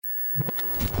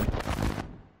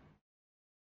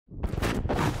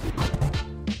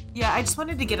Yeah, I just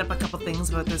wanted to get up a couple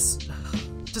things about this,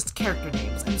 just character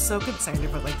names. I'm so concerned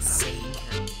about, like, saying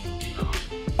character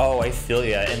names. Oh, I feel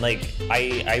ya. And, like,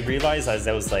 I realized as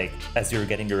we were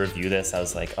getting to review this, I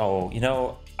was like, oh, you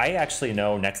know, I actually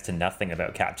know next to nothing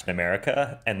about Captain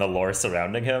America and the lore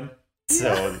surrounding him.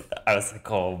 So I was like,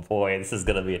 oh boy, this is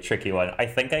going to be a tricky one. I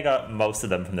think I got most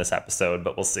of them from this episode,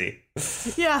 but we'll see.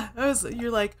 Yeah, you're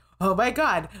like, oh my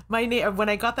god, when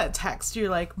I got that text, you're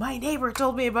like, my neighbor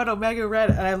told me about Omega Red,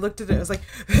 and I looked at it, I was like,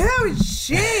 who is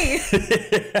she?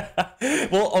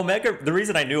 Well, the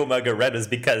reason I knew Omega Red is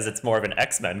because it's more of an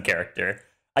X-Men character.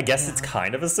 I guess it's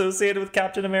kind of associated with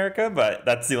Captain America, but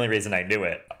that's the only reason I knew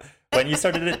it. When you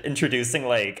started introducing,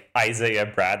 like, Isaiah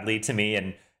Bradley to me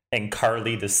and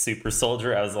Carly the super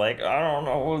soldier, I was like, I don't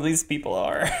know who these people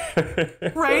are.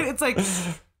 Right? It's like,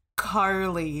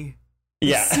 Carly.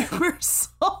 Yeah. Super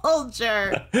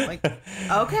soldier. Like,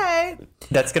 okay.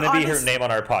 That's going to be her name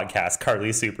on our podcast,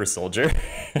 Carly Super Soldier.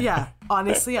 Yeah.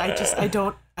 Honestly, I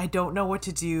don't know what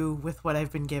to do with what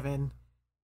I've been given.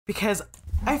 Because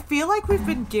I feel like we've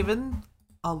been given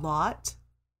a lot,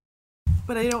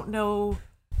 but I don't know.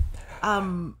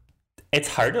 It's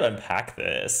hard to unpack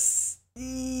this.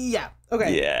 Yeah.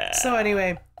 Okay. Yeah. So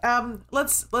anyway,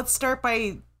 let's start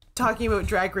by talking about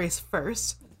Drag Race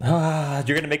first. You're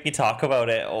gonna make me talk about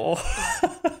it. Oh.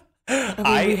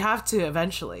 I mean, we have to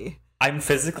eventually. I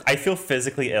feel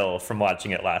physically ill from watching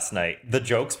it last night. The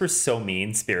jokes were so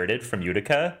mean-spirited from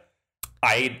Utica.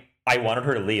 I wanted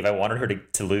her to leave. I wanted her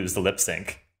to lose the lip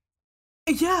sync.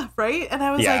 Yeah, right? And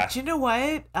I was like, do you know what?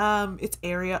 It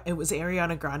was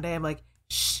Ariana Grande. I'm like,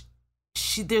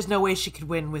 there's no way she could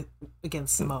win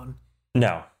against Simone.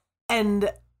 No.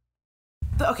 And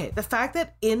the fact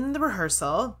that in the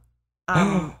rehearsal,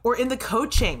 or in the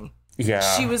coaching,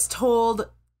 she was told,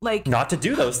 like, not to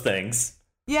do those things.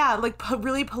 Yeah, like,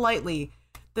 really politely,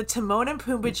 the Timon and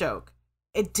Pumbaa joke,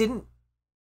 it didn't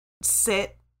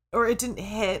sit, or it didn't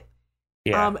hit.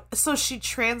 Yeah. So she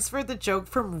transferred the joke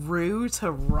from Rue to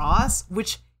Ross,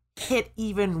 which hit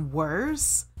even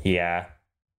worse. Yeah.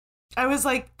 I was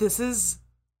like, this is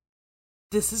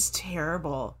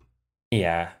terrible.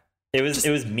 Yeah. It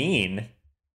was mean.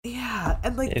 Yeah,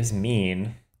 and like, it was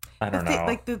mean. I don't know.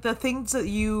 Like the things that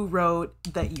you wrote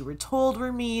that you were told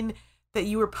were mean, that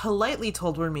you were politely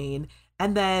told were mean,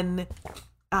 and then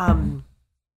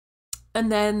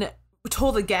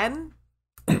told again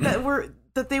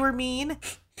that they were mean,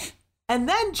 and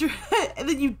then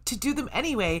you to do them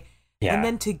anyway, and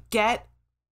then to get,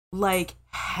 like,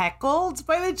 heckled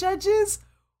by the judges.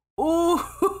 Ooh,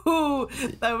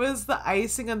 that was the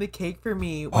icing on the cake for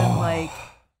me when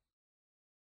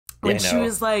she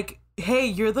was like, hey,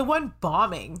 you're the one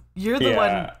bombing. You're the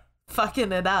one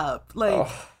fucking it up. Like,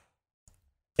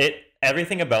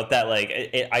 everything about that, like,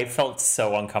 I felt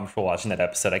so uncomfortable watching that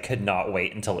episode. I could not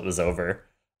wait until it was over.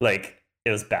 Like,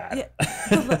 it was bad.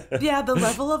 The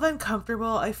level of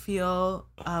uncomfortable I felt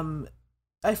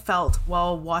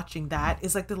while watching that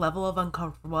is like the level of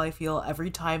uncomfortable I feel every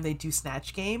time they do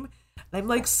Snatch Game.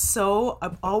 And I'm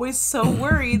always so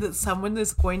worried that someone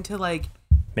is going to, like,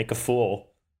 make a fool.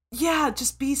 Yeah,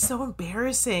 just be so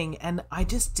embarrassing. And I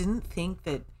just didn't think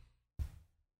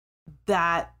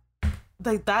that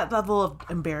level of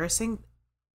embarrassing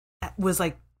was,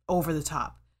 like, over the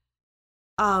top.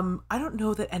 I don't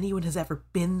know that anyone has ever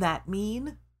been that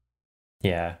mean.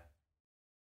 Yeah.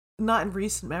 Not in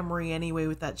recent memory anyway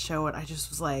with that show. And I just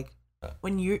was like,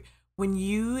 when you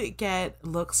get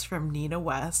looks from Nina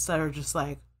West that are just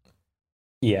like,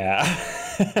 yeah.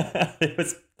 It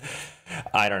was,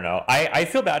 I don't know. I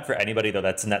feel bad for anybody though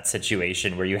that's in that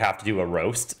situation where you have to do a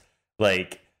roast,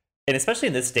 like, and especially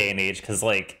in this day and age, because,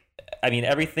 like, I mean,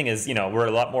 everything is, you know, we're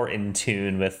a lot more in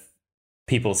tune with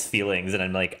people's feelings, and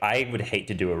I'm like, I would hate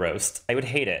to do a roast. I would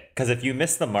hate it, because if you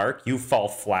miss the mark, you fall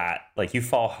flat, like, you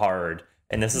fall hard,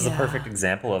 and this is a perfect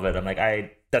example of it. I'm like,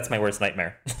 that's my worst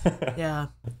nightmare. Oh yeah.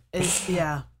 I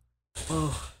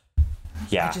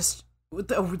just,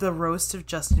 the roast of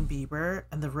Justin Bieber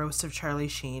and the roast of Charlie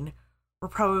Sheen were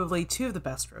probably two of the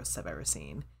best roasts I've ever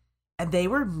seen, and they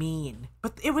were mean,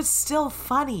 but it was still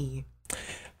funny.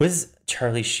 Was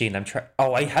Charlie Sheen?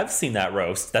 I have seen that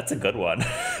roast. That's a good one.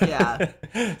 Yeah.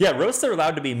 Yeah, roasts are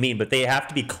allowed to be mean, but they have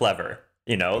to be clever.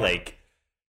 You know, like,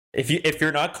 if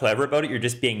you're not clever about it, you're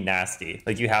just being nasty.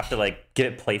 Like, you have to, like,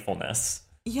 give it playfulness.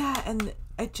 Yeah, and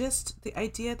the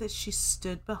idea that she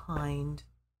stood behind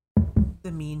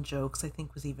the mean jokes, I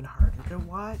think, was even harder to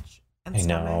watch. And I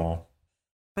know.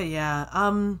 But yeah,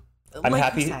 I'm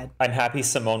happy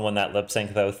Simone won that lip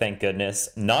sync, though. Thank goodness.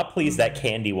 Not pleased that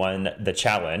Candy won the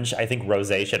challenge. I think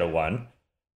Rosé should have won,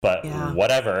 but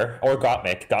whatever. Or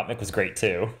Gottmik. Gottmik was great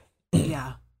too.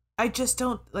 Yeah, I just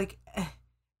don't like.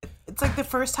 It's like the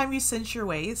first time you cinch your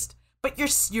waist, but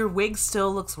your wig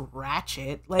still looks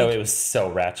ratchet. Like, oh, it was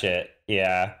so ratchet.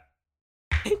 Yeah.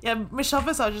 Yeah, Michelle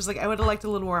Visage is like, I would have liked a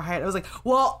little more height. I was like,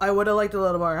 well, I would have liked a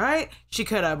little more height. She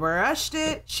could have brushed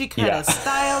it. She could have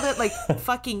styled it, like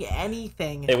fucking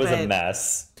anything. It was a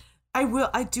mess.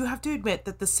 I do have to admit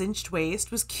that the cinched waist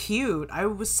was cute. I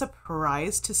was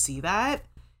surprised to see that.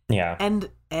 Yeah. And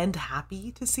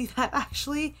happy to see that,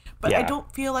 actually. But I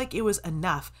don't feel like it was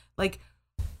enough. Like,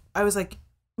 I was like,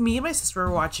 me and my sister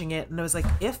were watching it, and I was like,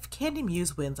 if Candy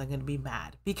Muse wins, I'm going to be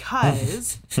mad.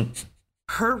 Because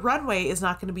her runway is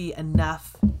not going to be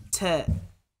enough to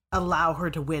allow her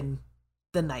to win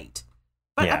the night.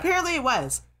 But apparently it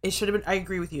was. It should have been, I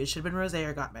agree with you, it should have been Rosé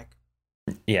or Gottmik.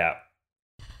 Yeah.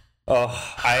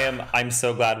 Oh, I'm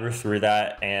so glad we're through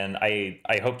that, and I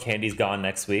hope Candy's gone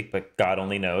next week, but God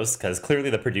only knows, because clearly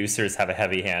the producers have a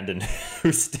heavy hand in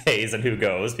who stays and who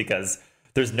goes, because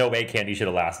there's no way Candy should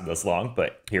have lasted this long,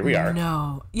 but here we are.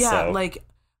 No. Yeah, so, like,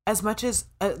 as much as,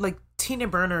 like, Tina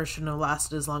Burner shouldn't have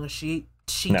lasted as long as she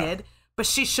did, but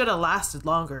she should have lasted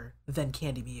longer than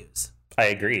Candy Muse. I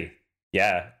agree.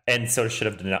 Yeah, and so should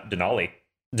have Denali.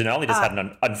 Denali just had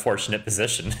an unfortunate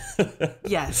position.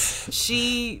 Yes,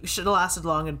 she should have lasted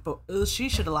long, and she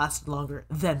should have lasted longer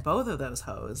than both of those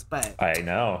hoes. But I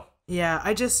know. Yeah,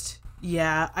 I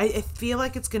feel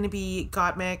like it's going to be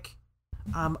Gottmik.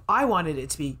 I wanted it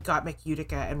to be Gottmik,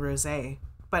 Utica, and Rosé,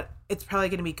 but it's probably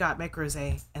going to be Gottmik,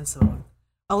 Rosé, and Simone.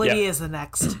 Olivia is the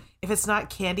next. If it's not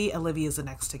Candy, Olivia is the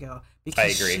next to go,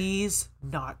 because she's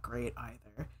not great either.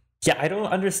 Yeah, I don't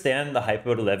understand the hype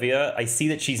about Olivia. I see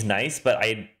that she's nice, but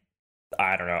I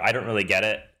don't know. I don't really get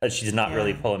it. She's not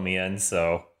really pulling me in,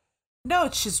 so. No,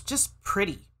 she's just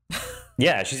pretty.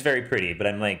 Yeah, she's very pretty, but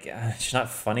I'm like, she's not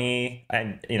funny.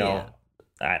 And,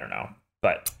 I don't know.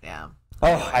 But. Yeah.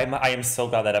 Oh, I am so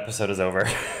glad that episode is over.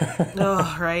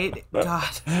 Oh, right?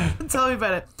 God. Tell me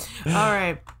about it. All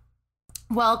right.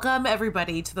 Welcome,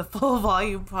 everybody, to the Full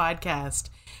Volume Podcast.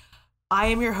 I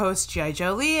am your host, G.I.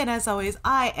 Jolie, and as always,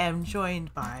 I am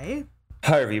joined by...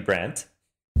 Harvey Brent.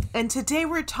 And today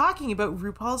we're talking about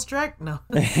RuPaul's Drag... No.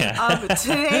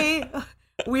 Today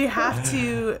we have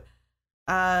to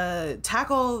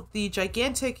tackle the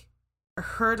gigantic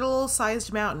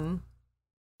hurdle-sized mountain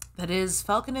that is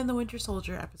Falcon and the Winter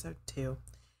Soldier, Episode 2.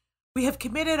 We have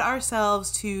committed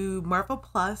ourselves to Marvel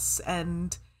Plus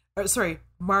and...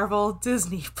 Marvel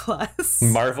Disney Plus.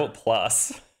 Marvel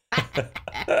Plus.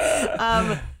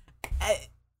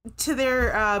 To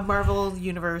their Marvel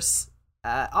Universe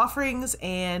offerings,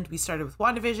 and we started with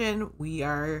WandaVision. We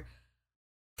are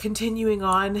continuing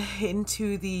on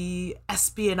into the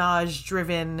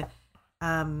espionage-driven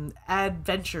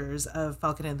adventures of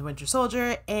Falcon and the Winter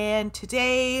Soldier, and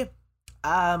today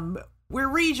we're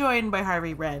rejoined by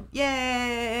Harvey Brent.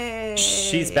 Yay!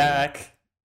 She's back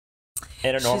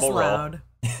in a normal role.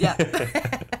 Yeah.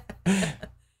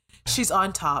 She's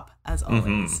on top, as always.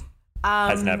 Mm-hmm.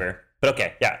 As never. But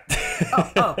okay, yeah.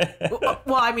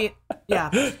 Well, I mean, yeah.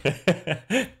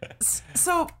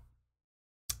 So,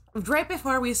 right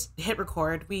before we hit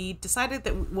record, we decided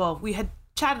that, we had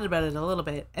chatted about it a little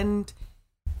bit. And,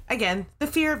 again, the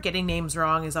fear of getting names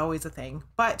wrong is always a thing.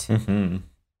 But,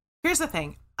 here's the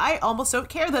thing. I almost don't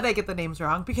care that I get the names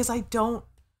wrong, because I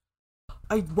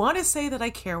want to say that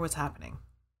I care what's happening.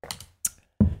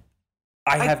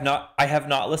 I have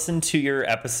not listened to your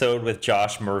episode with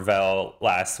Josh Mervell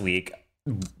last week.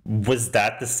 Was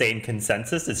that the same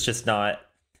consensus? It's just not.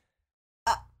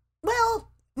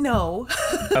 Well, no.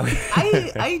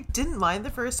 Okay. I didn't mind the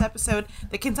first episode.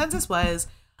 The consensus was,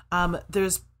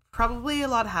 there's probably a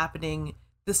lot happening.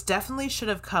 This definitely should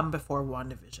have come before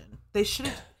WandaVision. They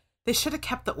should have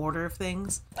kept the order of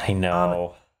things. I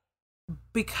know.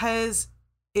 Because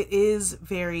it is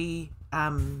very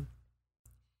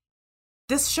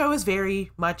this show is very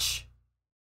much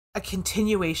a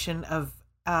continuation of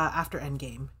after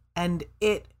Endgame, and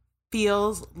it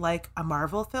feels like a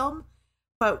Marvel film,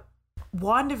 but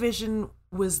WandaVision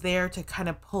was there to kind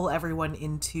of pull everyone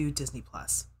into Disney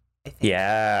Plus, I think.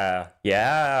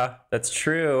 Yeah, that's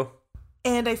true.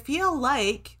 And I feel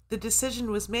like the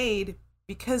decision was made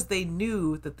because they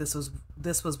knew that this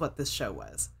was what this show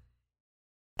was.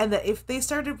 And that if they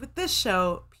started with this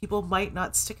show, people might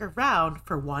not stick around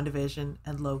for WandaVision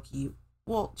and Loki.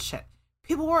 Well, shit.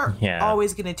 People were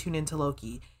always going to tune into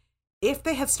Loki. If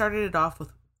they had started it off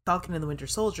with Falcon and the Winter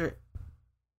Soldier,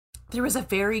 there was a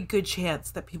very good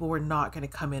chance that people were not going to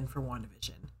come in for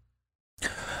WandaVision.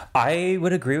 I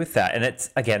would agree with that. And it's,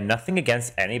 again, nothing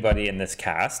against anybody in this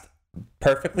cast.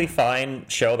 Perfectly fine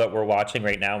show that we're watching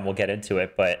right now, and we'll get into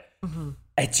it. But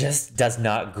it just does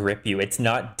not grip you. It's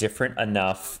not different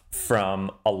enough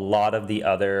from a lot of the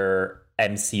other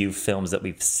MCU films that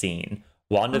we've seen.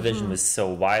 WandaVision was so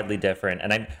widely different,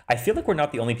 and I feel like we're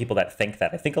not the only people that think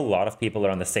that. I think a lot of people are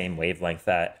on the same wavelength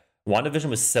that WandaVision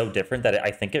was so different that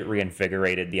I think it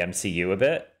reinvigorated the MCU a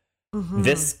bit.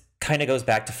 This kind of goes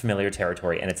back to familiar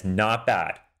territory, and it's not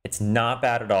bad. It's not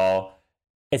bad at all.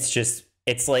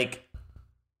 It's like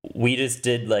we just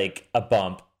did like a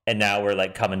bump and now we're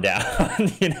like coming down,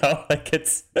 you know, like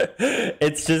it's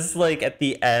just like at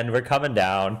the end we're coming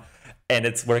down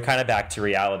and we're kind of back to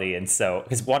reality. And so,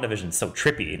 because WandaVision's so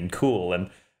trippy and cool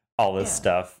and all this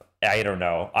stuff, I don't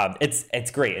know.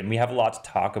 It's great. And we have a lot to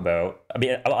talk about. I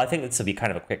mean, I think this will be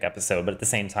kind of a quick episode, but at the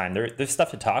same time, there's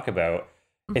stuff to talk about.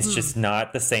 It's just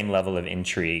not the same level of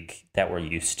intrigue that we're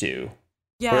used to.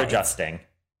 Yeah. We're adjusting.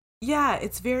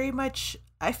 It's very much,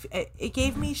 it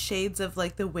gave me shades of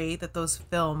like the way that those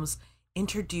films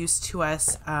introduced to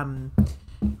us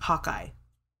Hawkeye.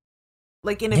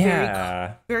 Like in a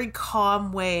very, very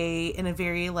calm way, in a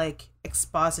very like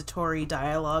expository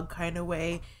dialogue kind of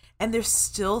way. And they're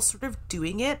still sort of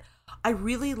doing it. I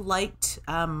really liked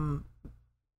the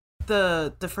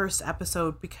first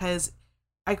episode because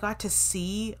I got to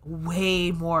see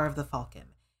way more of the Falcon.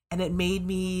 And it made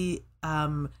me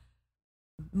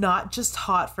not just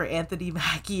hot for Anthony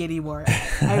Mackie anymore.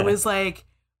 I was like,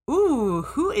 ooh,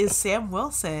 who is Sam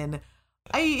Wilson?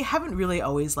 I haven't really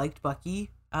always liked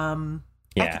Bucky. I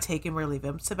could take him or leave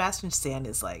him. Sebastian Stan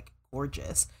is like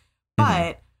gorgeous.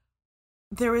 But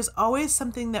there was always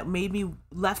something that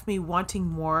left me wanting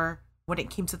more when it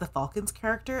came to the Falcon's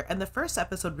character. And the first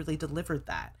episode really delivered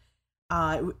that.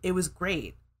 It was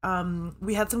great.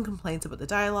 We had some complaints about the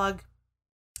dialogue.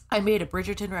 I made a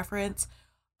Bridgerton reference.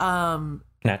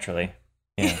 Naturally.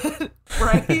 Yeah.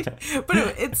 Right?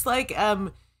 But it's like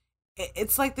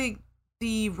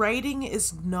the writing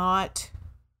is not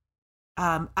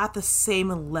at the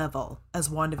same level as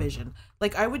WandaVision.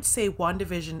 Like I would say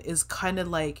WandaVision is kind of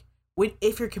like,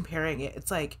 if you're comparing it,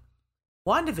 it's like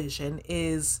WandaVision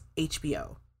is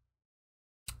HBO.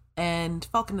 And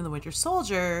Falcon and the Winter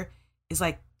Soldier is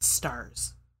like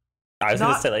Stars. I was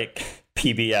going to say like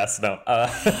PBS. No, no,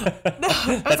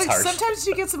 I was like, harsh. Sometimes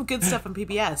you get some good stuff on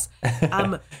PBS.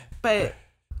 But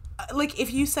like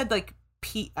if you said like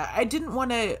I didn't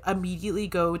want to immediately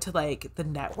go to like the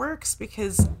networks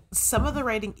because some of the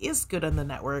writing is good on the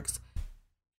networks,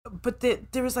 but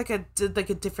there was like a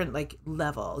different like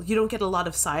level. You don't get a lot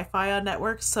of sci-fi on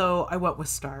networks, so I went with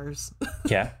Stars.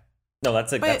 Yeah, no,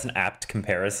 that's an apt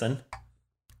comparison.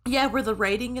 Yeah, where the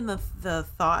writing and the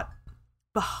thought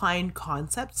behind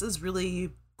concepts is really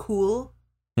cool,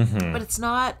 but it's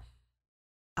not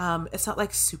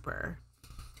like super.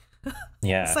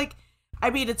 Yeah, it's like, I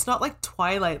mean, it's not like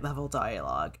Twilight level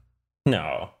dialogue.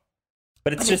 No,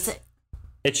 but it's just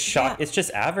it's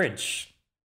just average.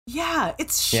 Yeah,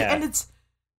 and it's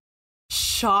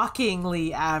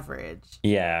shockingly average.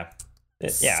 Yeah.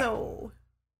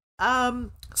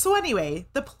 So anyway,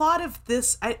 the plot of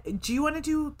this. Do you want to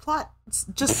do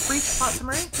just brief plot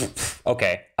summary?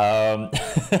 Okay.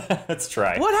 Let's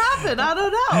try. What happened? I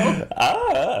don't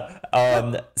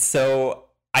know. So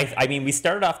I mean, we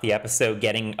started off the episode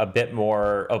getting a bit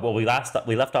more. We left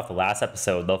off the last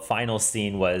episode. The final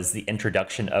scene was the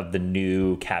introduction of the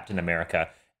new Captain America,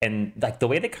 and like the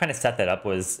way they kind of set that up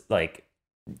was like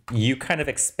you kind of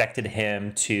expected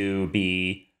him to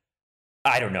be.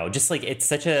 I don't know, just like it's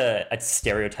such a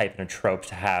stereotype and a trope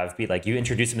to have be like you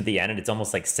introduce him at the end and it's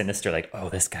almost like sinister, like, oh,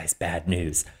 this guy's bad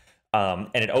news. And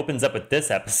it opens up with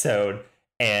this episode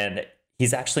and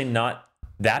he's actually not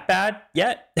that bad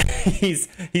yet.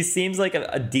 He seems like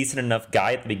a decent enough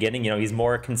guy at the beginning. You know, he's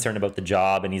more concerned about the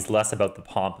job and he's less about the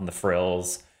pomp and the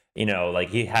frills. You know,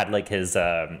 like he had like his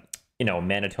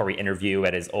mandatory interview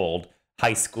at his old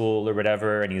high school or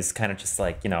whatever, and he's kind of just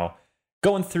like, you know,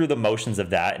 going through the motions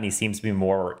of that, and he seems to be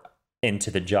more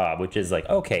into the job, which is like,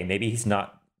 okay, maybe he's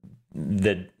not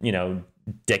the, you know,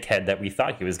 dickhead that we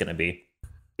thought he was going to be,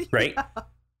 right? Yeah.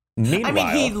 Meanwhile,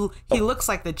 I mean, he looks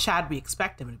like the Chad we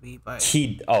expect him to be, but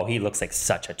he looks like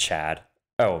such a Chad.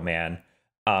 Oh man.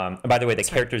 By the way, the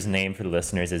character's name for the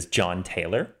listeners is John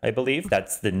Taylor, I believe.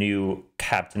 That's the new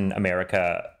Captain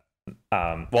America.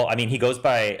 Well, I mean, he goes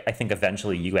by, I think,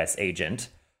 eventually U.S. Agent.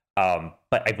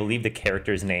 But I believe the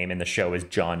character's name in the show is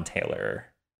John Taylor.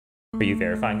 Are you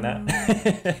verifying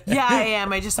that? Yeah, I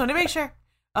am. I just want to make sure.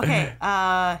 Okay.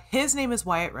 His name is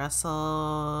Wyatt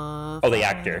Russell. Oh, the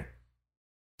actor.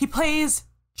 He plays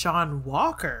John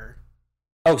Walker.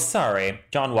 Oh, sorry.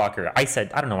 John Walker. I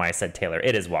don't know why I said Taylor.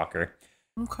 It is Walker.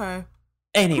 Okay.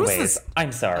 Anyways,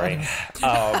 I'm sorry.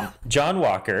 John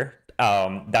Walker.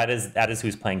 that is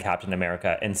who's playing Captain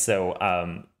America. And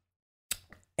so,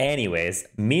 anyways,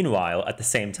 meanwhile, at the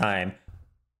same time,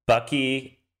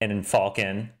 Bucky and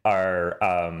Falcon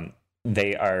are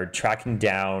they are tracking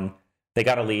down. They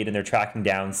got a lead, and they're tracking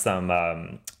down some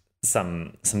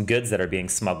goods that are being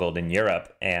smuggled in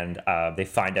Europe, and they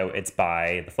find out it's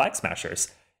by the Flag Smashers.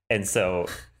 And so,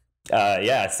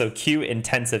 so cue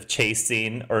intensive chase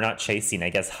scene, or not chase scene, I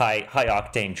guess high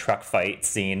octane truck fight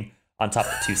scene on top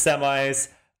of two semis.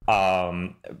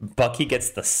 Bucky gets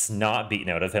the snot beaten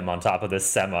out of him on top of this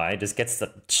semi, just gets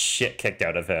the shit kicked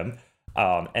out of him.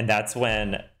 And that's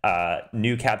when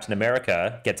new Captain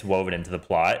America gets woven into the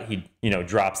plot. He,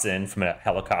 drops in from a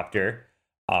helicopter.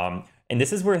 And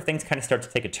this is where things kind of start to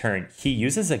take a turn. He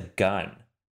uses a gun,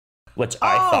 which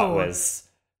I thought was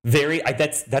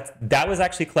that was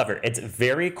actually clever. It's a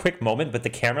very quick moment, but the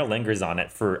camera lingers on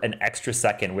it for an extra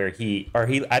second where he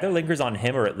either lingers on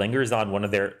him or it lingers on one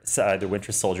of their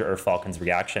Winter Soldier or Falcon's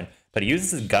reaction. But he uses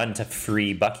his gun to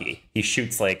free Bucky. He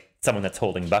shoots like someone that's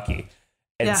holding Bucky.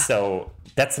 And so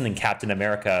that's something Captain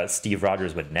America, Steve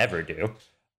Rogers, would never do.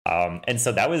 And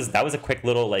so that was a quick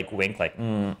little like wink, like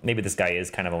maybe this guy is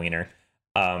kind of a wiener.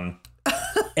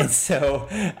 And so,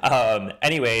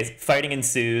 anyways, fighting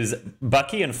ensues.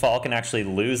 Bucky and Falcon actually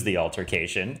lose the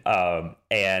altercation.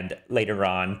 And later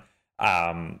on,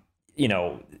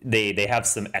 they have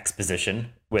some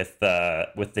exposition with the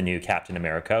new Captain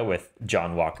America, with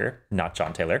John Walker, not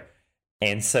John Taylor.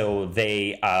 And so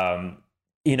they kind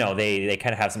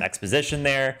of have some exposition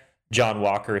there. John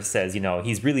Walker says,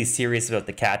 he's really serious about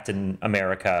the Captain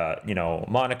America,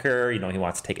 moniker. He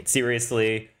wants to take it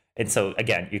seriously. And so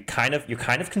again, you're kind of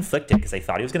conflicted because I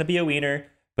thought he was going to be a wiener,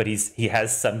 but he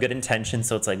has some good intentions.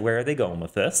 So it's like, where are they going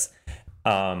with this?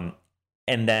 And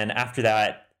then after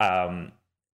that,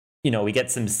 we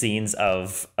get some scenes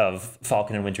of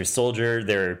Falcon and Winter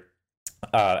Soldier.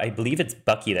 I believe it's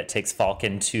Bucky that takes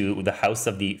Falcon to the house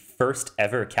of the first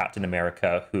ever Captain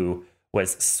America who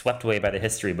was swept away by the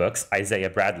history books, Isaiah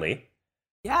Bradley.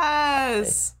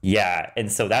 Yes. Yeah. And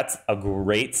so that's a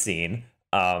great scene.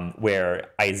 Where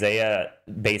Isaiah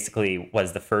basically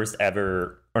was the first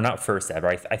ever, or not first ever,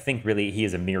 I think really he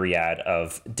is a myriad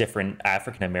of different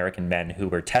African-American men who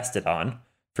were tested on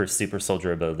for super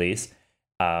soldier abilities.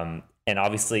 And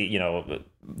obviously,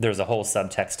 there's a whole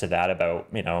subtext to that about,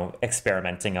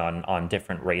 experimenting on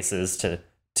different races to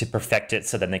perfect it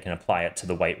so then they can apply it to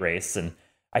the white race. And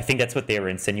I think that's what they were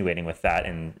insinuating with that.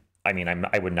 And I mean,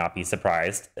 I would not be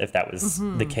surprised if that was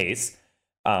the case.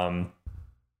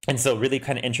 And so really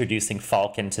kind of introducing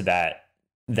Falcon to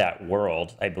that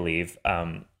world, I believe.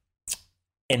 And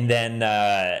then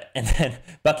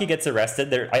Bucky gets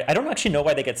arrested. I don't actually know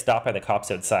why they get stopped by the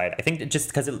cops outside. I think just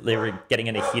because they were getting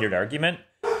in a heated argument.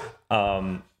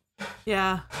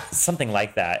 Something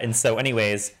like that. And so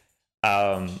anyways,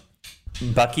 Bucky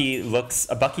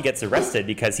gets arrested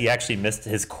because he actually missed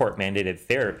his court mandated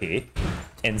therapy.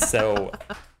 And so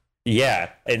yeah,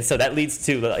 and so that leads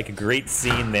to like a great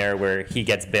scene there where he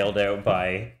gets bailed out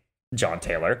by John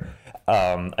Taylor,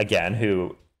 again,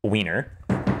 who wiener.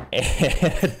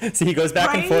 And so he goes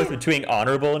back and forth between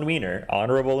honorable and wiener.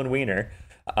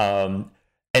 And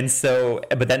so,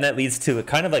 but then that leads to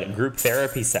kind of like a group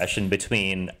therapy session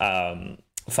between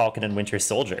Falcon and Winter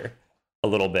Soldier a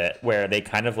little bit, where they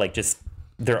kind of like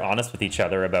they're honest with each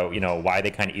other about, why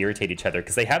they kind of irritate each other,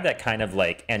 because they have that kind of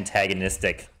like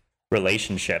antagonistic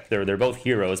relationship. They're both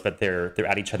heroes, but they're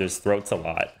at each other's throats a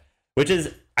lot, which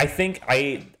is I think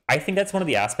that's one of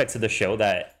the aspects of the show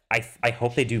that I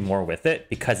hope they do more with it,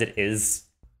 because it is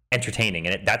entertaining,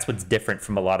 and that's what's different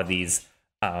from a lot of these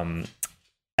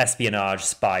espionage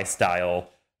spy style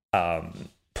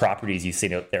properties you've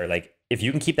seen out there. Like if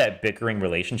you can keep that bickering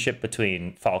relationship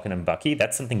between Falcon and Bucky,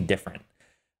 that's something different.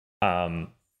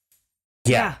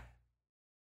 Yeah.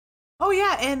 Oh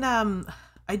yeah, and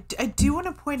I do want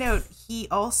to point out he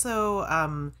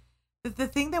also the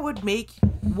thing that would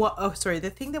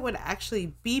the thing that would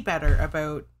actually be better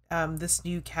about this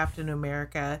new Captain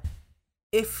America,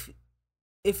 if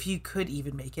you could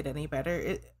even make it any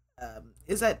better,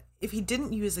 is that if he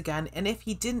didn't use a gun, and if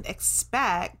he didn't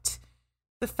expect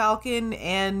the Falcon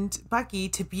and Bucky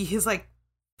to be his like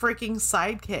freaking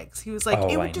sidekicks. He was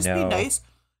like, it would just be nice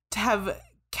to have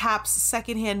Cap's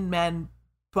secondhand men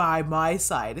by my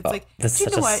side. It's like, that's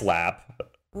such a slap,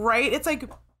 right? It's like,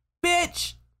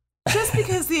 bitch, just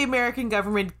because the American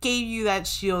government gave you that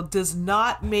shield does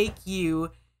not make you,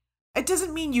 it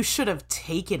doesn't mean you should have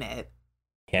taken it.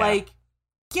 Yeah. Like,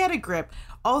 get a grip.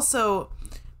 Also,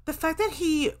 the fact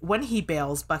that when he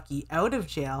bails Bucky out of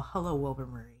jail, hello Wilbur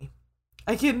Murray,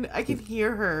 I can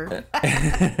hear her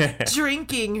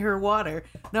drinking her water.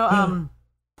 No,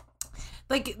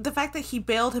 like the fact that he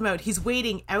bailed him out, he's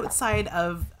waiting outside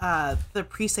of the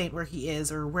precinct where he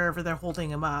is or wherever they're holding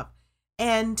him up,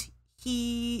 and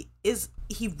he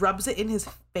rubs it in his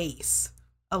face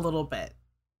a little bit,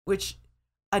 which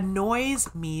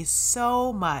annoys me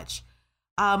so much.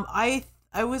 I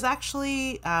was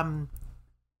actually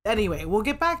anyway, we'll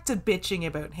get back to bitching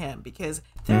about him because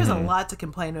there's a lot to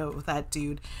complain about with that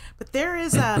dude. But there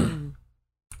is a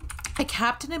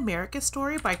Captain America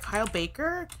story by Kyle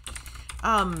Baker,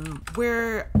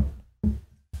 where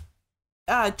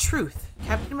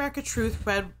Captain America Truth,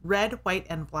 red, white,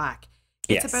 and black.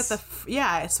 It's about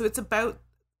so it's about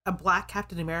a black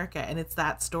Captain America, and it's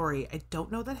that story. I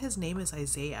don't know that his name is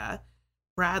Isaiah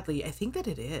Bradley. I think that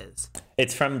it is.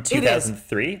 It's from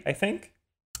 2003, I think.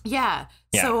 Yeah.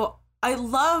 So I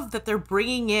love that they're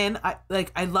bringing in,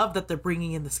 I love that they're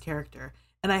bringing in this character,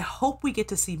 and I hope we get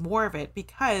to see more of it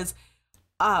because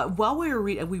while we were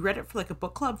we read it for like a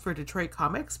book club for Detroit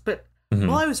Comics, but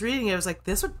while I was reading it, I was like,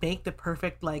 this would make the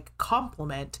perfect like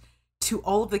complement to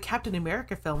all of the Captain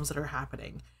America films that are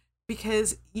happening,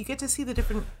 because you get to see the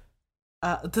different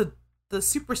the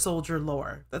super soldier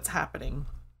lore that's happening.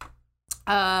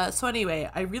 So anyway,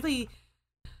 I really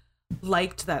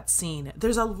liked that scene.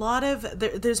 There's a lot of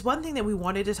there's one thing that we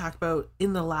wanted to talk about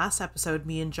in the last episode,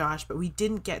 me and Josh, but we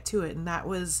didn't get to it, and that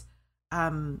was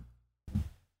the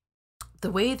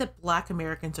way that Black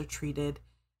Americans are treated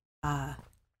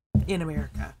in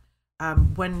America.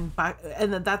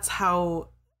 And that's how,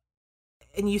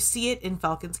 and you see it in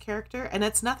Falcon's character, and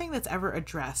it's nothing that's ever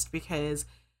addressed because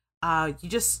you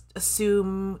just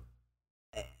assume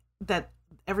that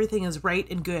everything is right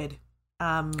and good.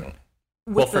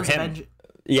 Well, for him,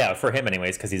 for him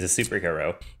anyways, because he's a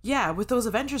superhero. Yeah, with those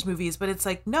Avengers movies, but it's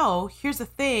like, no, here's the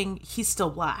thing, he's still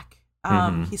black.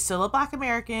 He's still a Black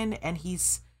American, and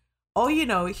he's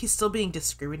still being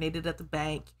discriminated at the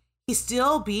bank. He's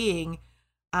still being,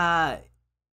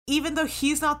 even though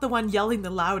he's not the one yelling the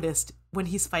loudest when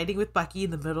he's fighting with Bucky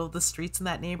in the middle of the streets in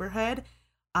that neighborhood,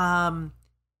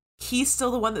 he's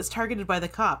still the one that's targeted by the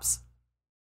cops.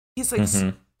 He's like,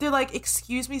 they're like,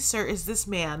 excuse me, sir, is this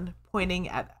man, pointing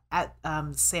at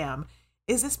Sam,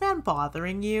 is this man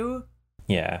bothering you?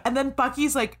 Yeah. And then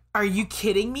Bucky's like, are you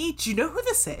kidding me? Do you know who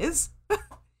this is?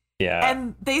 Yeah.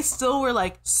 And they still were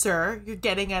like, sir, you're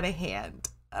getting out of hand.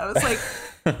 I was like,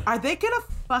 are they gonna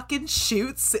fucking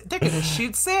shoot? They're gonna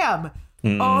shoot Sam.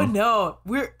 Oh no.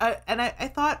 And I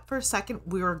thought for a second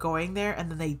we were going there, and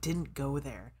then they didn't go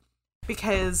there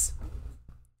because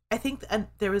I think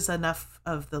there was enough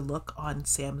of the look on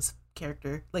Sam's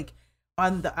character, like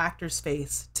on the actor's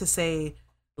face, to say,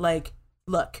 like,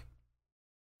 look,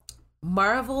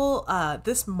 Marvel,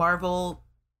 this Marvel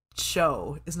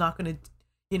show is not going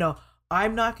to,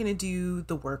 I'm not going to do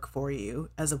the work for you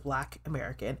as a Black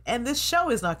American, and this show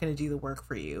is not going to do the work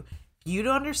for you. You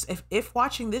don't understand, if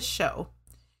watching this show,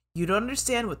 you don't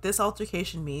understand what this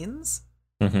altercation means,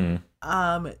 then,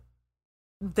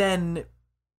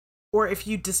 or if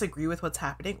you disagree with what's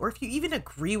happening, or if you even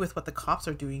agree with what the cops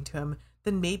are doing to him,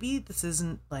 then maybe this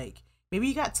isn't like,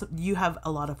 maybe you have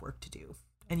a lot of work to do,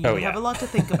 and you have a lot to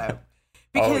think about,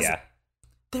 because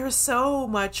there's so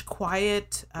much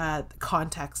quiet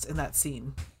context in that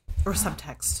scene, or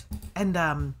subtext, and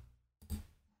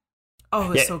it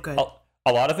was so good.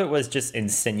 A lot of it was just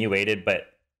insinuated, but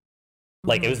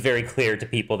like it was very clear to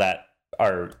people that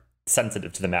are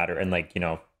sensitive to the matter, and like,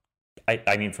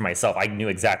 I mean, for myself, I knew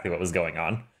exactly what was going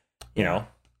on, you know?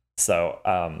 So,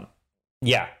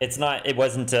 it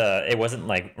wasn't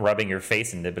like rubbing your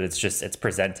face into it, but it's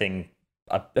presenting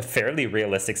a fairly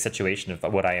realistic situation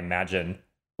of what I imagine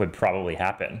would probably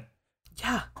happen.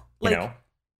 Yeah. Like,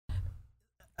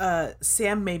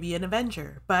 Sam may be an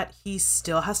Avenger, but he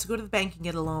still has to go to the bank and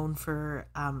get a loan for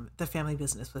the family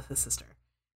business with his sister.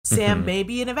 Sam may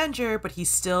be an Avenger, but he's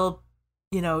still,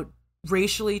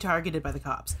 racially targeted by the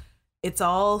cops. It's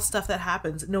all stuff that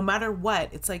happens no matter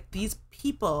what. It's like these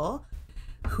people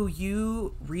who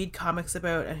you read comics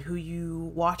about and who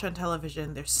you watch on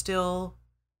television, there's still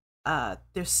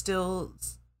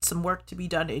some work to be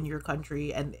done in your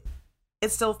country, and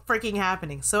it's still freaking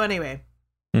happening. So anyway,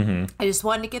 I just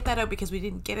wanted to get that out because we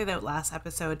didn't get it out last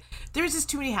episode. There's just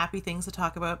too many happy things to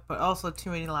talk about, but also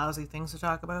too many lousy things to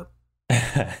talk about.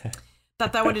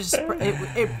 That would have just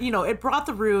it brought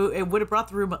the room, it would have brought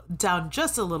the room down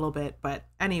just a little bit. But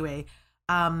anyway,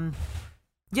 is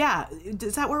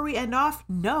that where we end off?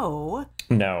 No,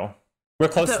 we're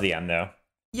close to the end though.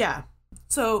 Yeah,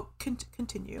 so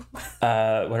continue.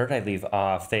 Where did I leave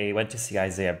off? They went to see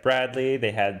Isaiah Bradley. They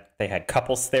had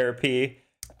couples therapy.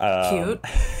 Cute.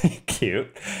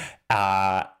 Cute.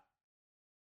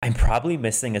 I'm probably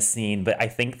missing a scene, but I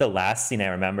think the last scene I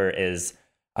remember is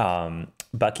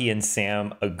Bucky and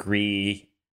Sam agree,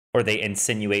 or they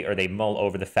insinuate, or they mull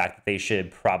over the fact that they should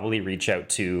probably reach out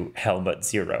to Helmut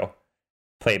Zero,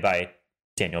 played by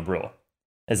Daniel Bruhl.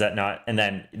 Is that not? And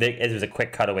then it was a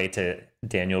quick cutaway to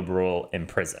Daniel Bruhl in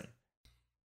prison.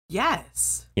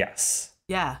 Yes. Yes.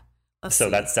 Yeah.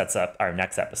 So that sets up our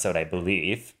next episode, I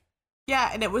believe. Yeah,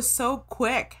 and it was so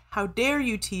quick. How dare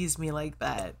you tease me like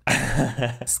that?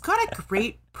 He's got a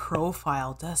great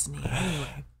profile, doesn't he?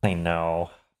 Anyway. I know.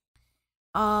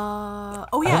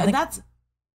 Oh yeah, and that's.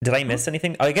 Did I miss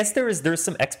anything? I guess there was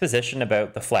some exposition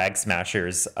about the Flag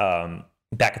Smashers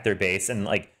back at their base, and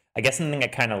like I guess something I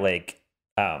kind of like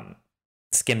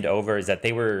skimmed over is that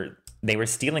they were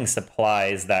stealing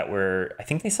supplies that were, I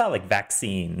think they saw like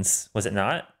vaccines, was it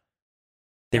not?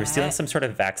 They were stealing some sort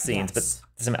of vaccines, yes,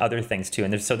 but some other things too.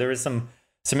 And there was some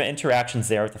interactions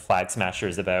there with the Flag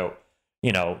Smashers about,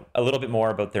 you know, a little bit more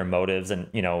about their motives and,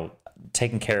 you know,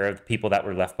 taking care of the people that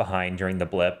were left behind during the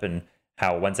blip, and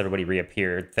how once everybody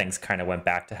reappeared, things kind of went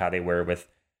back to how they were with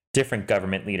different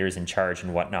government leaders in charge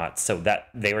and whatnot. So that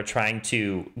they were trying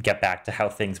to get back to how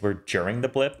things were during the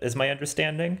blip, is my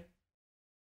understanding.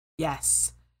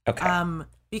 Yes. Okay.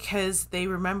 Because they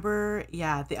remember,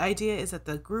 the idea is that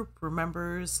the group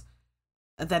remembers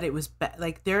that it was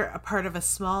like they're a part of a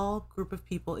small group of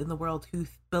people in the world who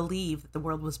believe that the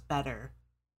world was better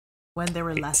when there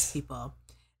were less people.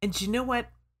 And do you know what?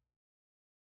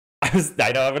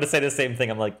 I know I'm going to say the same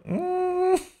thing. I'm like,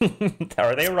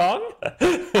 are they wrong?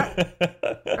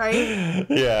 Right?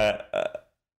 Yeah.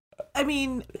 I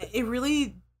mean, it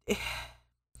really.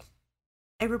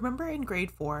 I remember in grade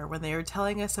 4 when they were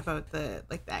telling us about the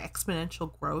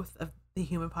exponential growth of the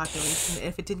human population.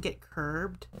 If it didn't get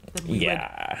curbed, then we would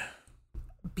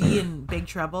be in big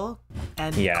trouble.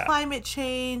 And climate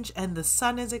change, and the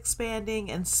sun is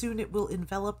expanding, and soon it will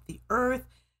envelop the earth.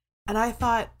 And I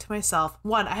thought to myself,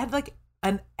 one, I had like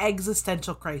an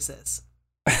existential crisis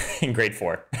in grade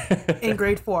 4. In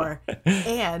grade 4,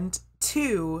 and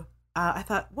two, I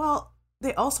thought, well,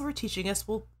 they also were teaching us,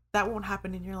 well, that won't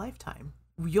happen in your lifetime.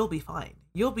 You'll be fine.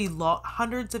 You'll be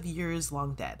hundreds of years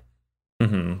long dead.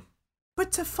 Mm-hmm.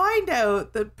 But to find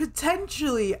out that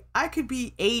potentially I could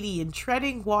be 80 and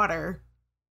treading water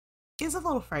is a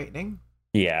little frightening.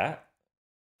 Yeah.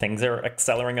 Things are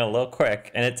accelerating a little quick.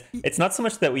 And it's not so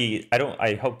much that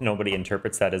I hope nobody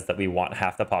interprets that as that we want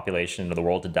half the population of the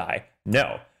world to die.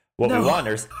 No. We want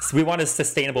is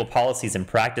sustainable policies and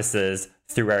practices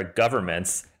through our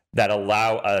governments that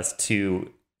allow us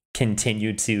to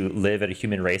continue to live at a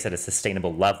human race at a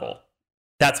sustainable level.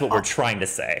 That's what we're trying to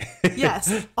say.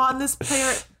 Yes, on this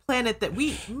planet that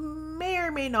we may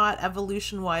or may not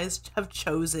evolution-wise have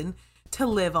chosen to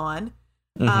live on,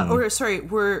 did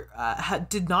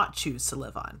not choose to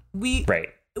live on. We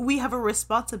have a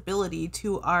responsibility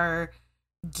to our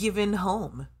given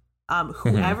home,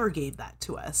 whoever gave that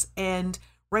to us, and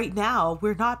right now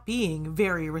we're not being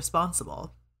very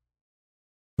responsible.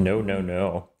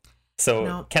 No.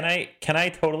 So can I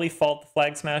totally fault the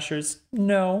Flag Smashers?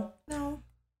 No,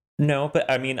 but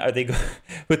I mean, are they?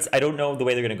 But I don't know the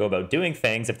way they're going to go about doing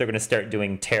things. If they're going to start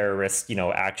doing terrorist,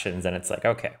 actions, and it's like,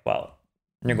 okay, well,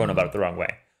 you're going about it the wrong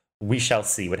way. We shall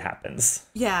see what happens.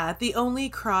 Yeah, the only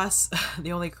cross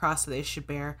that they should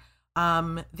bear,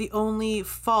 the only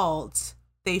fault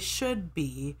they should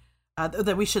be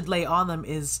that we should lay on them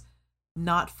is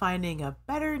not finding a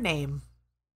better name.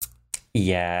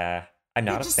 Yeah. I'm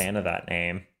not a fan of that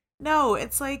name. No,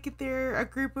 it's like they're a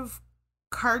group of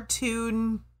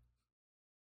cartoon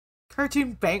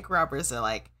bank robbers. They're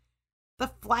like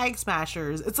the Flag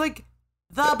Smashers. It's like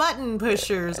the Button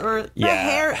Pushers or the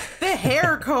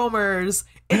hair combers.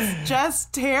 It's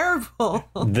just terrible.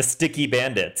 The Sticky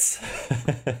Bandits.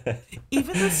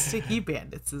 Even the Sticky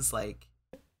Bandits is like,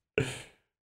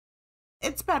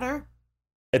 it's better.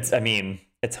 It's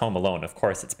Home Alone. Of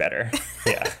course it's better.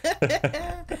 Yeah.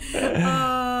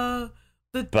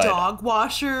 Dog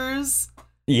washers.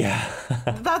 Yeah.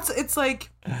 It's like.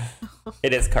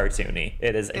 It is cartoony.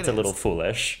 It's a little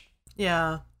foolish.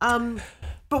 Yeah.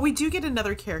 But we do get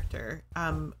another character,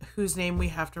 whose name we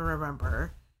have to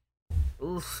remember.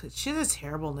 Oof, she has a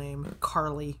terrible name.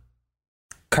 Carly.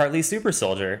 Carly Super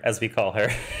Soldier, as we call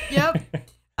her. Yep.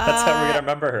 That's how we're going to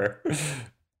remember her.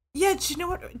 Yeah, do you know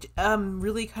what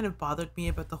really kind of bothered me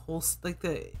about the whole, like,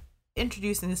 the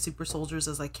introducing the super soldiers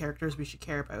as like characters we should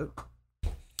care about,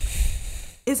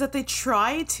 is that they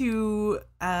try to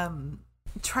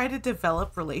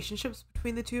develop relationships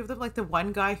between the two of them. Like the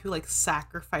one guy who like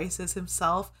sacrifices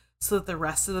himself so that the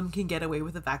rest of them can get away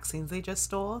with the vaccines they just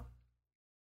stole.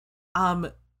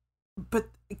 But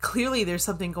clearly there's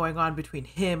something going on between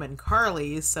him and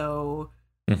Carly, so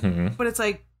but it's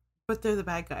like, but they're the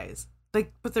bad guys.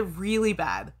 Like, but they're really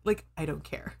bad. Like, I don't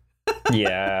care.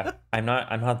 Yeah. I'm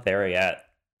not there yet.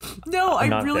 No,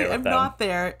 I'm not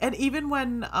there. And even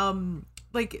when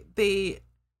like they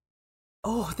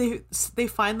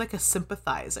find like a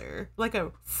sympathizer, like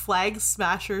a flag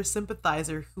smasher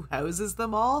sympathizer who houses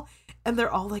them all, and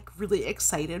they're all like really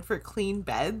excited for clean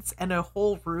beds and a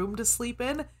whole room to sleep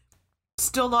in.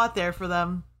 Still not there for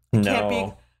them.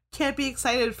 No. Can't be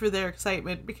excited for their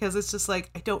excitement, because it's just like,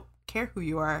 I don't care who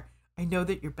you are. I know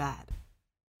that you're bad.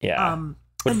 Yeah.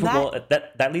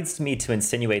 That leads me to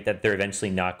insinuate that they're eventually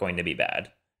not going to be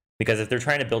bad, because if they're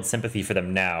trying to build sympathy for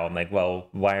them now, I'm like, well,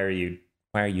 why are you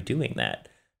doing that?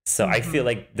 So I feel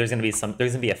like there's gonna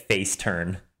be a face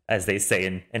turn, as they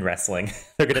say in wrestling.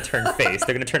 They're gonna turn face.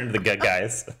 They're gonna turn into the good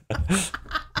guys.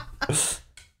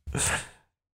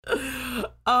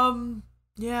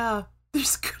 Yeah,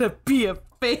 there's gonna be a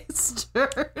face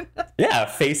turn. Yeah,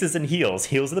 faces and heels.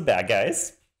 Heels are the bad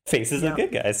guys. Faces are the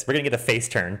good guys. We're gonna get a face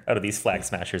turn out of these flag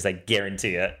smashers. I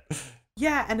guarantee it.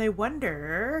 Yeah, and I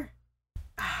wonder.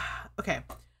 Okay,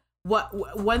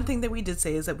 one thing that we did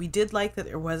say is that we did like that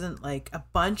there wasn't like a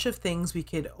bunch of things we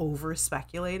could over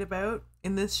speculate about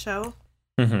in this show,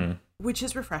 which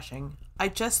is refreshing. I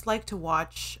just like to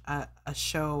watch a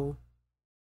show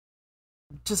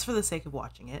just for the sake of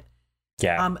watching it.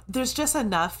 Yeah. There's just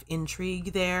enough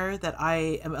intrigue there that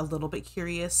I am a little bit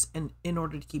curious, and in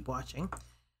order to keep watching.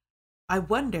 I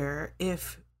wonder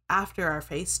if after our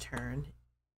face turn,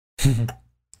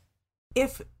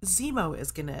 if Zemo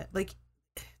is gonna, like,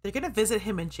 they're gonna visit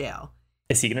him in jail.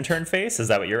 Is he gonna turn face? Is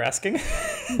that what you're asking?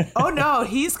 Oh no,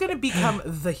 he's gonna become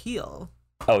the heel.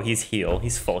 Oh, he's heel.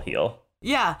 He's full heel.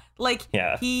 Yeah, like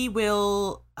he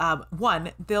will.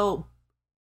 They'll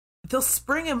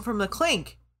spring him from the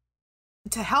clink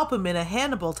to help him in a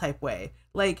Hannibal type way.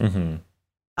 Like,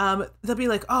 they'll be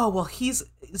like, oh well,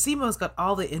 Zemo's got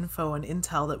all the info and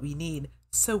intel that we need,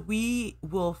 so we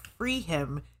will free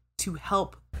him to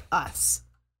help us.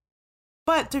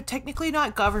 But they're technically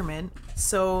not government,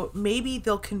 so maybe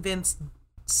they'll convince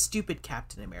stupid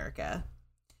Captain America.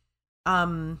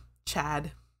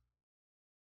 Chad.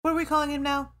 What are we calling him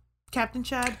now? Captain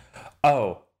Chad?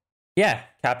 Oh, yeah,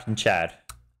 Captain Chad.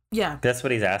 Yeah. That's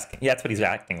what he's asking. Yeah, that's what he's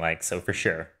acting like, so for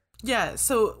sure. Yeah,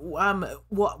 so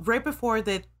right before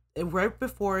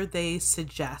they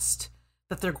suggest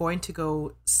that they're going to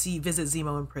go visit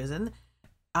Zemo in prison,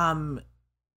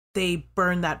 they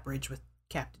burn that bridge with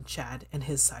Captain Chad and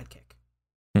his sidekick.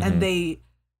 And he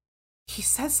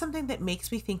says something that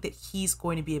makes me think that he's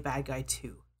going to be a bad guy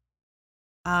too.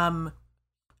 I'm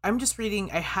just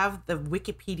reading, I have the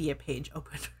Wikipedia page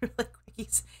open really quick.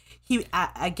 He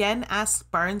again asks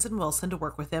Barnes and Wilson to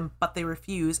work with him, but they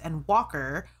refuse, and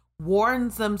Walker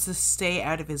warns them to stay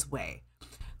out of his way.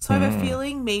 So I have a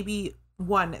feeling maybe,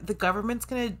 one, the government's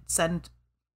going to send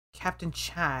Captain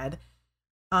Chad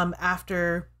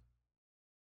after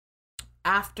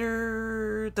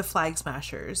the Flag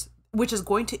Smashers, which is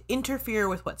going to interfere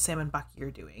with what Sam and Bucky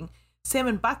are doing. Sam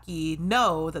and Bucky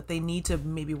know that they need to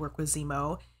maybe work with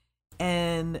Zemo,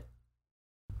 and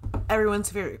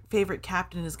everyone's favorite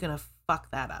captain is going to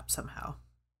fuck that up somehow.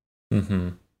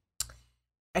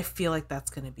 I feel like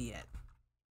that's going to be it.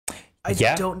 I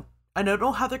don't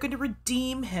know how they're going to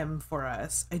redeem him for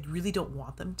us. I really don't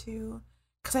want them to,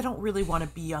 because I don't really want to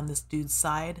be on this dude's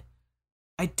side.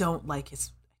 I don't like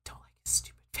his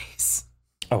stupid face.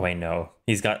 Oh, I know.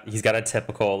 He's got a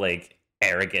typical, like,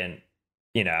 arrogant,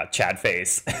 Chad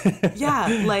face.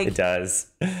 Yeah, like it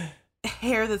does.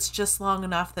 Hair that's just long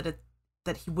enough that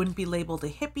he wouldn't be labeled a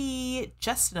hippie,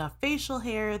 just enough facial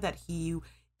hair that he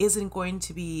isn't going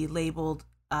to be labeled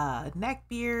neck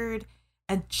beard,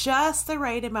 and just the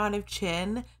right amount of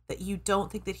chin that you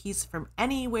don't think that he's from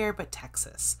anywhere but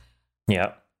Texas.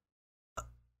 Yep.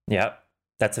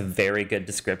 That's a very good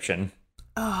description.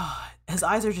 Oh, his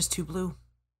eyes are just too blue.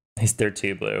 They're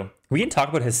too blue. We can talk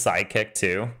about his sidekick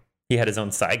too. He had his own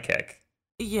sidekick.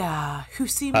 Yeah, who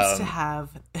seems to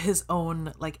have his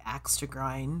own, like, axe to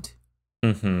grind.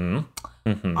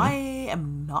 I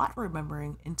am not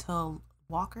remembering until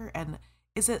Walker and,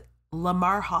 is it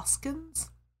Lamar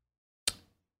Hoskins?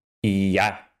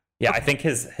 Yeah. Okay. I think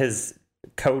his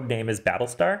code name is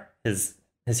Battlestar. His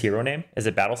hero name, is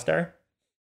it Battlestar?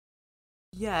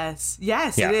 Yes, yeah.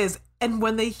 It is. And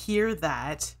when they hear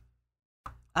that,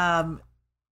 who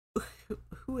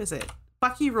is it?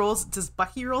 Does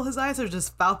Bucky roll his eyes, or does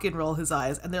Falcon roll his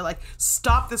eyes? And they're like,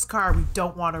 stop this car, we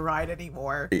don't want to ride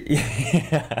anymore.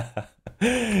 Yeah.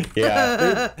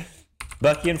 Yeah.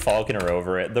 Bucky and Falcon are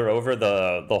over it. They're over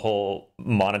the whole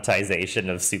monetization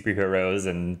of superheroes,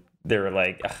 and they were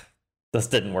like, "Ugh, this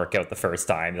didn't work out the first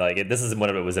time. Like, this isn't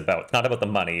what it was about. It's not about the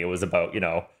money. It was about,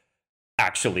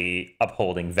 actually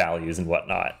upholding values and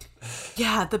whatnot."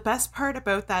 Yeah, the best part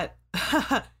about that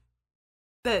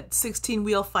that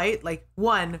 16-wheel fight, like,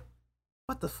 one,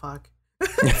 what the fuck?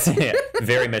 Yeah,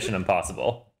 very Mission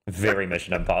Impossible. Very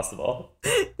Mission Impossible.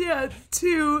 Yeah,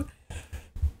 two,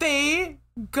 they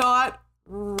got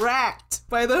wrecked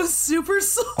by those super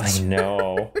soldiers.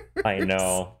 I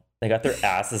know. They got their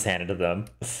asses handed to them.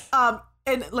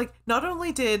 And like, not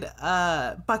only did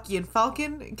Bucky and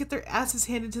Falcon get their asses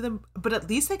handed to them, but at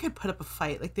least they could put up a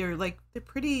fight. Like,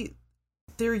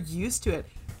 they're used to it.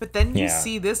 But then you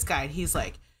see this guy, and he's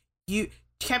like,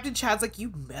 Captain Chad's like,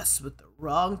 you mess with the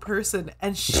wrong person,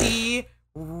 and she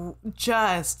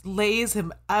just lays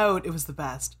him out. It was the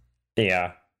best.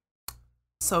 Yeah.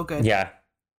 So good. Yeah.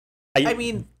 I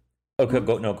mean, okay,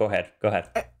 go ahead.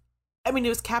 I mean, it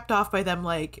was capped off by them,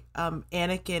 like,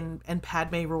 Anakin and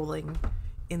Padme rolling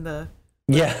in the...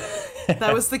 Yeah.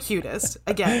 That was the cutest.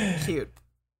 Again, cute.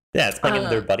 Yeah, it's playing into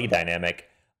their buddy dynamic.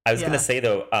 I was going to say,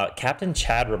 though, Captain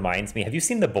Chad reminds me... Have you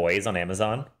seen The Boys on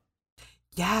Amazon?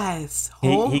 Yes.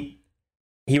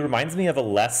 He reminds me of a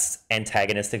less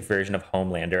antagonistic version of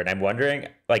Homelander, and I'm wondering,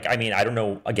 like, I mean, I don't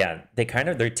know, again,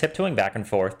 they're tiptoeing back and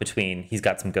forth between he's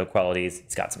got some good qualities,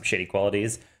 he's got some shitty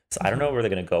qualities, so I don't know where they're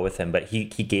going to go with him, but he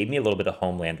gave me a little bit of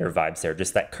Homelander vibes there,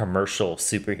 just that commercial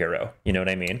superhero, you know what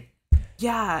I mean?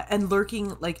 Yeah, and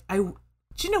lurking, like, do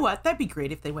you know what? That'd be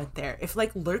great if they went there. If,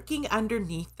 like, lurking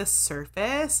underneath the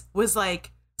surface was,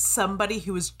 like, somebody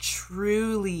who was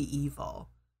truly evil.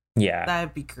 Yeah.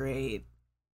 That'd be great.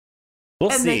 We'll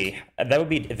see. That would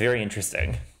be very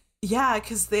interesting. Yeah,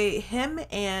 because him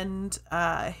and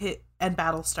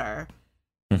Battlestar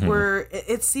were.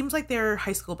 It seems like they're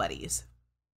high school buddies.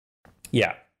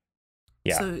 Yeah.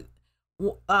 Yeah.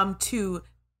 So, two,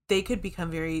 they could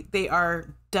become they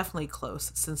are definitely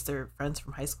close since they're friends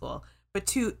from high school. But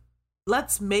two,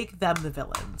 let's make them the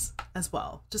villains as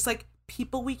well. Just like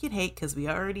people we can hate because we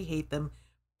already hate them,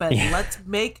 but let's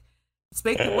make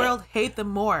the world hate them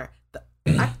more.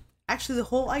 Actually, the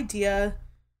whole idea,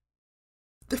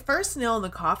 the first nail in the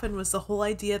coffin was the whole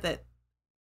idea that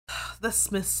the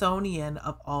Smithsonian,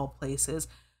 of all places,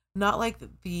 not like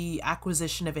the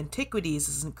acquisition of antiquities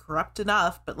isn't corrupt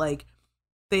enough, but like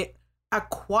they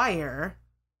acquire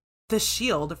the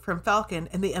shield from Falcon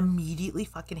and they immediately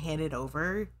fucking hand it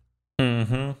over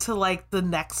to like the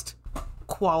next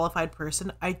qualified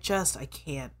person. I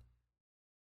can't.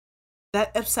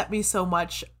 That upset me so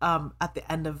much at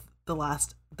the end of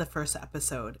the first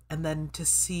episode, and then to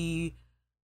see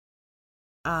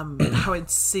how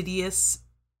insidious,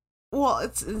 well,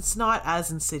 it's not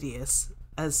as insidious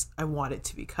as I want it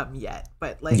to become yet,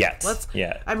 but like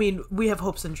I mean, we have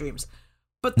hopes and dreams,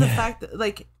 but the fact that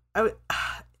like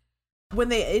when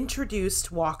they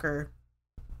introduced Walker,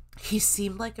 he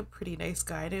seemed like a pretty nice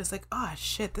guy, and I was like, oh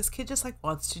shit, this kid just like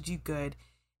wants to do good,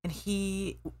 and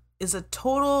he is a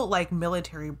total like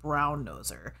military brown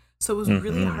noser. So it was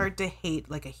really hard to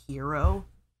hate like a hero,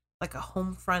 like a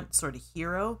home front sort of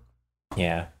hero.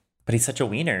 Yeah, but he's such a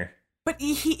wiener. But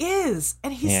he is,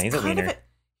 and he's a wiener.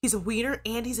 He's a wiener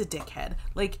and he's a dickhead.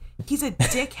 Like, he's a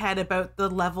dickhead about the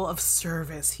level of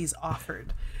service he's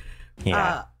offered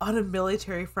on a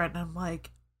military front. And I'm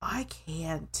like, I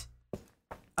can't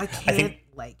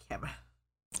like him.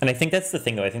 And I think that's the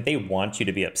thing, though. I think they want you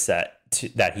to be upset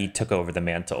that he took over the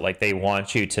mantle. Like, they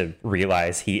want you to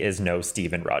realize he is no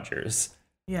Steven Rogers.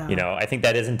 Yeah. You know, I think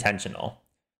that is intentional.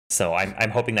 So I'm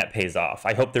hoping that pays off.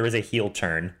 I hope there is a heel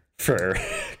turn for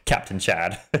Captain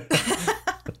Chad.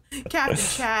 Captain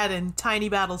Chad and Tiny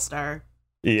Battlestar.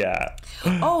 Yeah.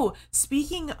 Oh,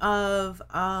 speaking of,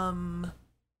 I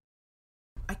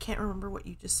can't remember what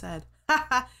you just said.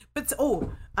 But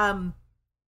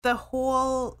the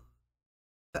whole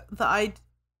the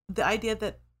idea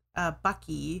that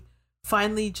Bucky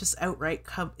finally just outright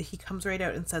comes right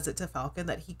out and says it to Falcon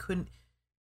that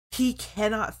he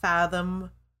cannot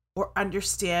fathom or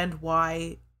understand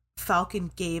why Falcon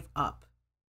gave up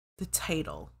the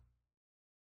title.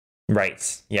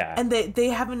 Right. Yeah. And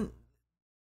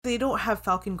they don't have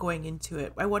Falcon going into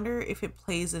it. I wonder if it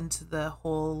plays into the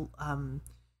whole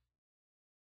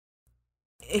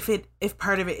if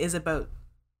part of it is about,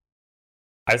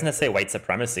 I was gonna say white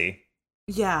supremacy.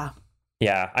 Yeah.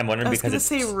 Yeah, I'm wondering because I was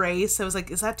gonna say race. I was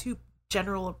like, is that too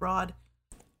general or broad?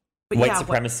 But white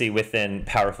supremacy within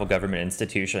powerful government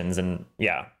institutions, and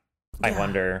I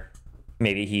wonder,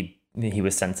 maybe he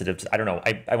was sensitive to, I don't know.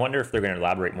 I wonder if they're going to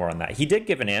elaborate more on that. He did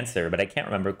give an answer, but I can't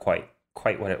remember quite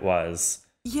quite what it was.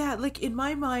 Yeah, like in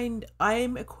my mind,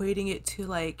 I'm equating it to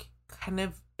like kind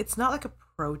of, it's not like a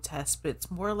protest, but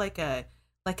it's more like a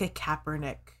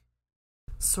Kaepernick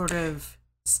sort of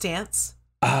stance.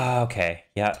 Ah, okay.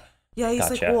 Yeah. Yeah, he's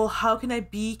gotcha. like, well, how can I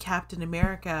be Captain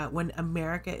America when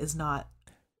America is not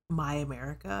my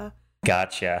America?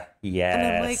 Gotcha. Yes. And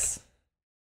I'm like,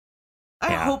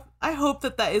 I hope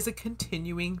that is a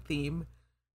continuing theme,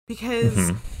 because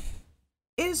it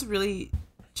is really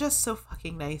just so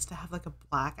fucking nice to have like a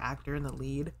black actor in the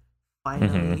lead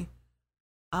finally.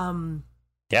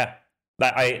 Yeah,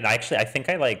 but I think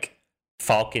I like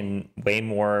Falcon way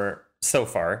more so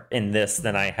far in this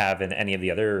than I have in any of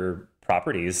the other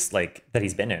properties like that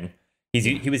he's been in.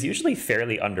 He was usually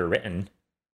fairly underwritten.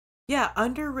 Yeah,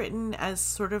 underwritten as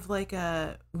sort of like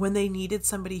when they needed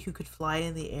somebody who could fly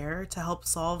in the air to help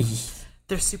solve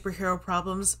their superhero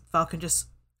problems, Falcon just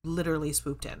literally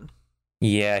swooped in.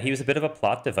 Yeah, he was a bit of a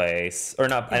plot device, or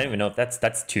not. Yeah. I don't even know if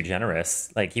that's too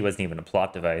generous. Like, he wasn't even a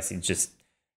plot device. He just,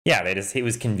 it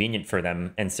was convenient for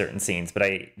them in certain scenes. But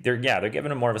they're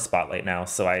giving him more of a spotlight now.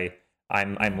 So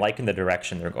I'm liking the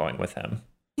direction they're going with him.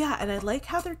 Yeah, and I like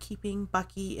how they're keeping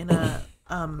Bucky in a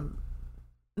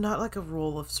not like a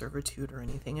role of servitude or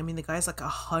anything. I mean, the guy's like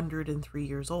 103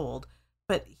 years old,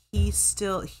 but he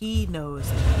knows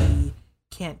that he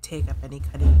can't take up any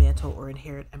kind of mantle or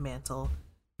inherit a mantle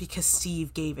because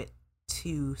Steve gave it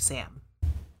to Sam.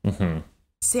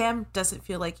 Sam doesn't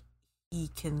feel like he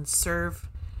can serve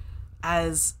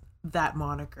as that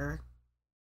moniker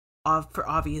for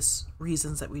obvious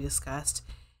reasons that we discussed.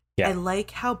 Yeah. I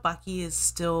like how Bucky is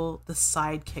still the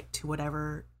sidekick to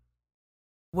whatever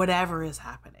is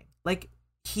happening. Like,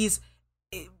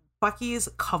 Bucky is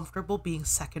comfortable being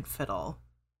second fiddle,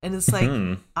 and it's like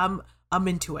I'm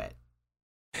into it.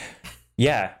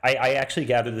 Yeah, I actually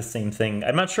gathered the same thing.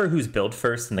 I'm not sure who's billed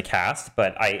first in the cast,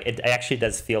 but it actually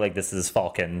does feel like this is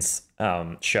Falcon's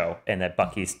show, and that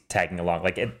Bucky's tagging along.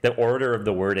 Like, the order of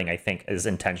the wording, I think, is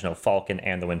intentional. Falcon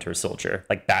and the Winter Soldier,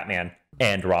 like Batman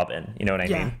and Robin. You know what I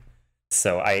mean?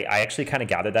 So I actually kind of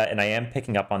gathered that, and I am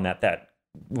picking up on that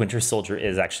Winter Soldier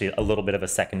is actually a little bit of a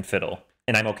second fiddle,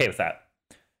 and I'm okay with that.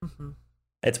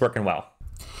 It's working well.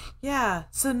 Yeah.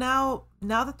 So now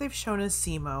that they've shown us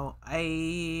Zemo,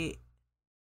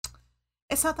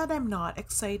 it's not that I'm not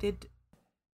excited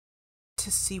to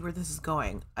see where this is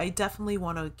going. I definitely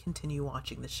want to continue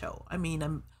watching the show. I mean,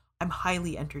 I'm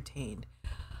highly entertained.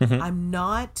 I'm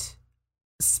not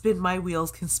spin my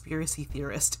wheels conspiracy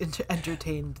theorist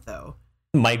entertained though.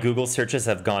 My Google searches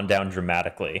have gone down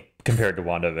dramatically compared to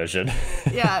WandaVision.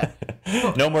 Yeah.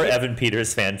 Well, no more Evan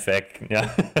Peters fanfic.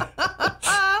 Yeah.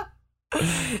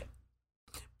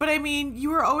 But I mean,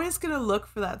 you were always going to look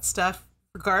for that stuff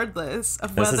regardless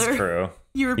of whether this is true.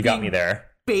 You got me there.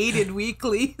 Baited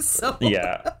weekly. So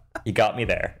yeah, you got me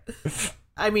there.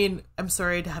 I mean, I'm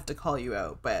sorry to have to call you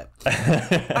out, but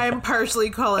I'm partially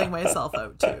calling myself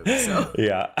out too. So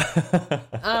yeah.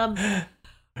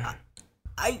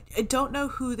 I don't know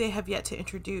who they have yet to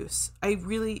introduce. I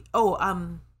really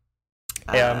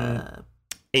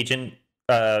Agent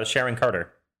Sharon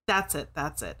Carter. That's it.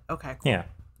 Okay, cool.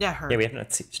 Yeah, her. Yeah, we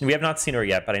have not seen her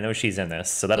yet, but I know she's in this,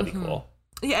 so that'll be cool.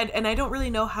 Yeah, and I don't really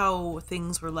know how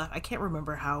things were left. I can't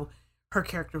remember how her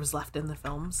character was left in the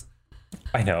films.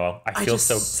 I know. I feel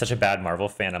such a bad Marvel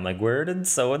fan. I'm like, where did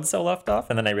so and so left off?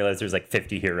 And then I realized there's like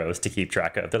 50 heroes to keep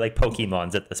track of. They're like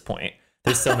Pokemons at this point.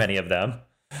 There's so many of them.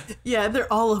 Yeah,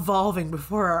 they're all evolving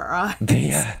before our eyes.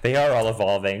 Yeah, they are all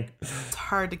evolving. It's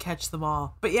hard to catch them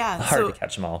all. But yeah, hard to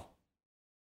catch them all.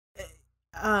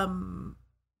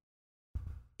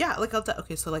 Yeah, like I'll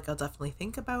definitely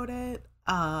think about it.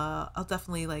 I'll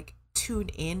definitely like tune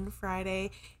in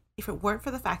Friday. If it weren't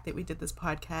for the fact that we did this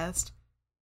podcast,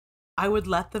 I would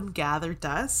let them gather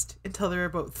dust until there are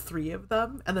about 3 of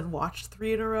them and then watch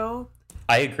 3 in a row.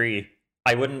 I agree.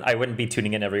 I wouldn't be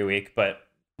tuning in every week, but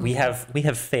we have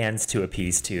fans to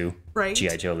appease to, right?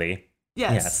 G.I. Jolie.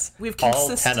 Yes. We have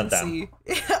consistency.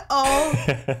 All 10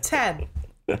 of them. All 10.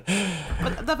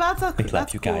 But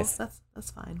that's you cool. Guys.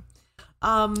 That's fine.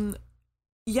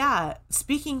 Yeah,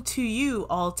 speaking to you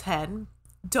all 10,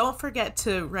 don't forget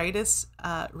to write us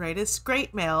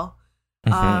great mail,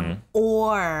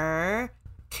 or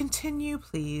continue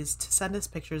please to send us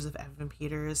pictures of Evan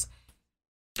Peters.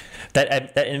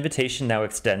 That invitation now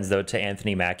extends though to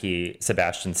Anthony Mackie,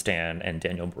 Sebastian Stan, and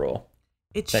Daniel Bruhl.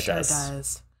 It sure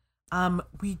does.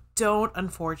 We don't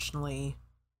unfortunately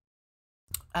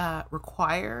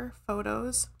require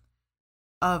photos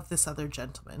of this other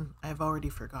gentleman. I've already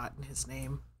forgotten his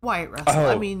name. Wyatt Russell. Oh,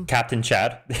 I mean, Captain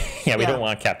Chad. Yeah, we don't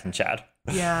want Captain Chad.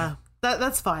 Yeah,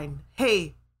 that's fine.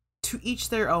 Hey, to each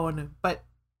their own, but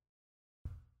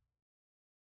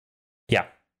Yeah.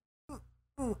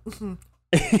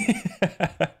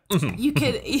 You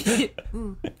can.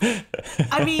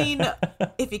 I mean,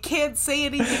 if you can't say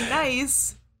anything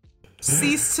nice,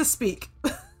 cease to speak.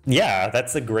 Yeah,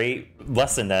 that's a great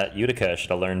lesson that Utica should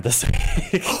have learned this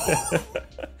week.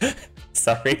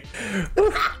 Sorry.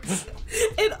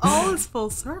 It all is full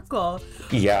circle.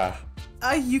 Yeah.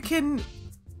 You can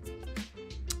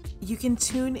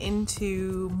tune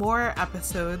into more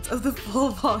episodes of the Full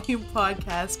Volume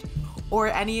Podcast or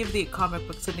any of the Comic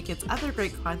Book Syndicate's other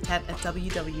great content at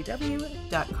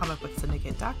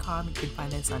www.comicbooksyndicate.com. You can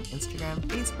find us on Instagram,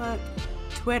 Facebook,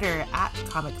 Twitter at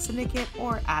Comic Syndicate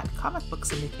or at Comic Book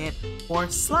Syndicate or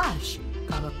 /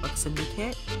 Comic Book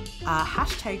Syndicate,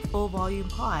 hashtag Full Volume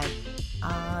Pod.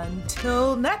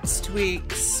 Until next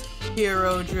week's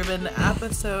hero-driven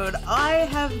episode, I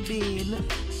have been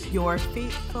your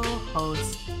faithful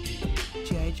host,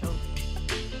 G.I. Jolie.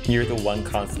 You're the one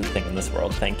constant thing in this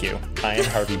world. Thank you. I am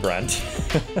Harvey Brent.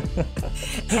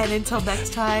 And until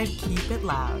next time, keep it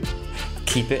loud.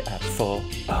 Keep it at full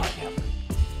volume.